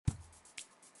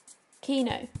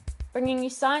Kino, bringing you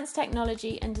science,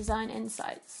 technology and design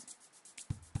insights.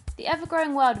 The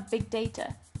ever-growing world of big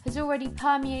data has already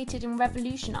permeated and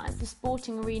revolutionised the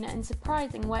sporting arena in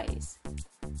surprising ways.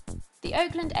 The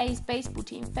Oakland A's baseball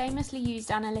team famously used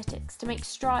analytics to make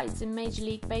strides in Major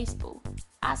League Baseball,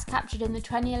 as captured in the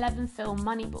 2011 film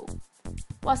Moneyball,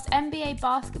 whilst NBA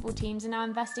basketball teams are now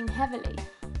investing heavily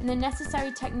in the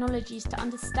necessary technologies to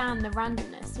understand the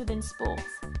randomness within sports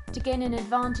to gain an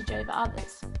advantage over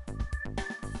others.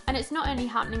 And it's not only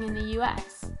happening in the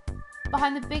US.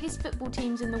 Behind the biggest football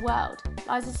teams in the world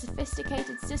lies a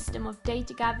sophisticated system of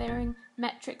data gathering,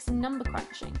 metrics and number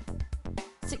crunching.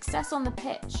 Success on the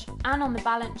pitch and on the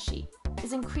balance sheet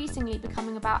is increasingly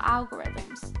becoming about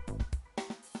algorithms.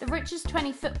 The richest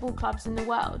 20 football clubs in the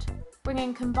world bring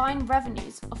in combined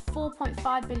revenues of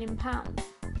 £4.5 billion.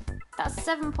 That's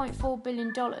 $7.4 billion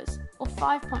or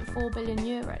 5.4 billion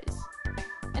euros.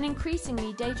 And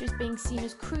increasingly, data is being seen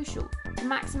as crucial to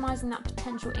maximising that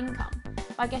potential income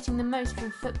by getting the most from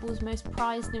football's most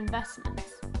prized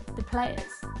investments, the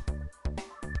players.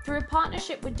 Through a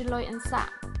partnership with Deloitte and SAP,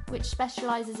 which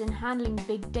specialises in handling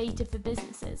big data for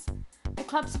businesses, the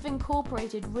clubs have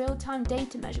incorporated real-time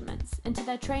data measurements into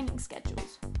their training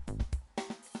schedules.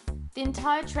 The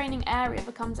entire training area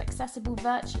becomes accessible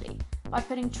virtually by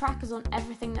putting trackers on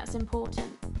everything that's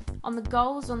important, on the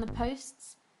goals, on the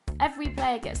posts. Every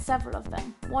player gets several of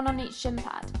them, one on each shin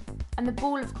pad, and the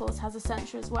ball of course has a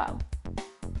sensor as well.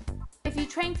 If you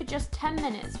train for just 10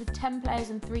 minutes with 10 players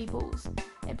and 3 balls,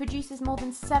 it produces more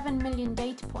than 7 million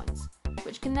data points,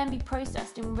 which can then be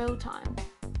processed in real time.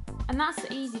 And that's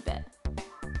the easy bit.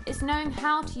 It's knowing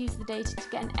how to use the data to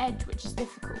get an edge, which is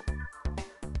difficult.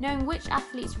 Knowing which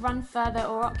athletes run further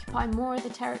or occupy more of the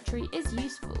territory is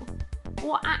useful, but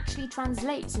what actually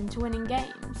translates into winning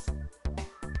games?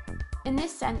 In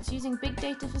this sense, using big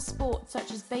data for sports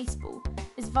such as baseball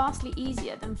is vastly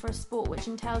easier than for a sport which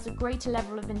entails a greater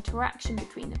level of interaction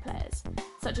between the players,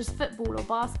 such as football or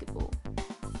basketball.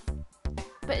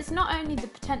 But it's not only the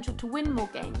potential to win more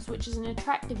games which is an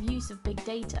attractive use of big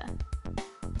data.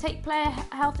 Take player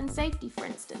health and safety for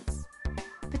instance.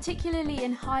 Particularly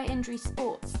in high-injury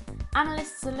sports,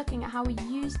 analysts are looking at how we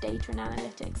use data and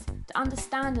analytics to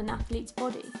understand an athlete's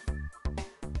body.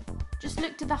 Just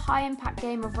look to the high-impact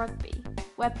game of rugby,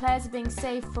 where players are being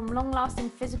saved from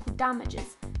long-lasting physical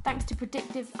damages thanks to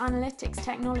predictive analytics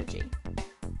technology.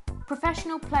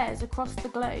 Professional players across the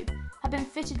globe have been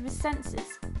fitted with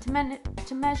sensors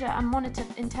to measure and monitor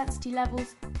intensity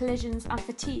levels, collisions and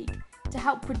fatigue to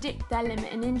help predict their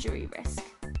limit and injury risk.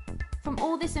 From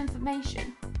all this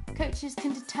information, coaches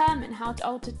can determine how to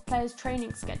alter players'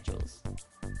 training schedules.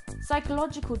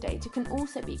 Psychological data can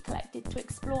also be collected to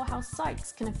explore how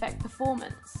psyches can affect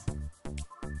performance.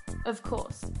 Of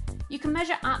course, you can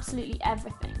measure absolutely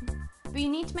everything, but you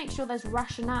need to make sure there's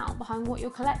rationale behind what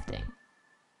you're collecting.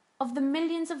 Of the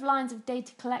millions of lines of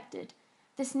data collected,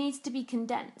 this needs to be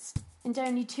condensed into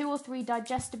only 2 or 3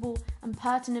 digestible and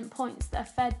pertinent points that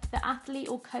are fed to the athlete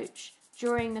or coach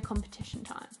during the competition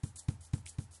time.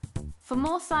 For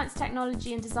more science,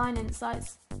 technology and design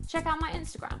insights, check out my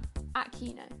Instagram,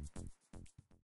 @Kino.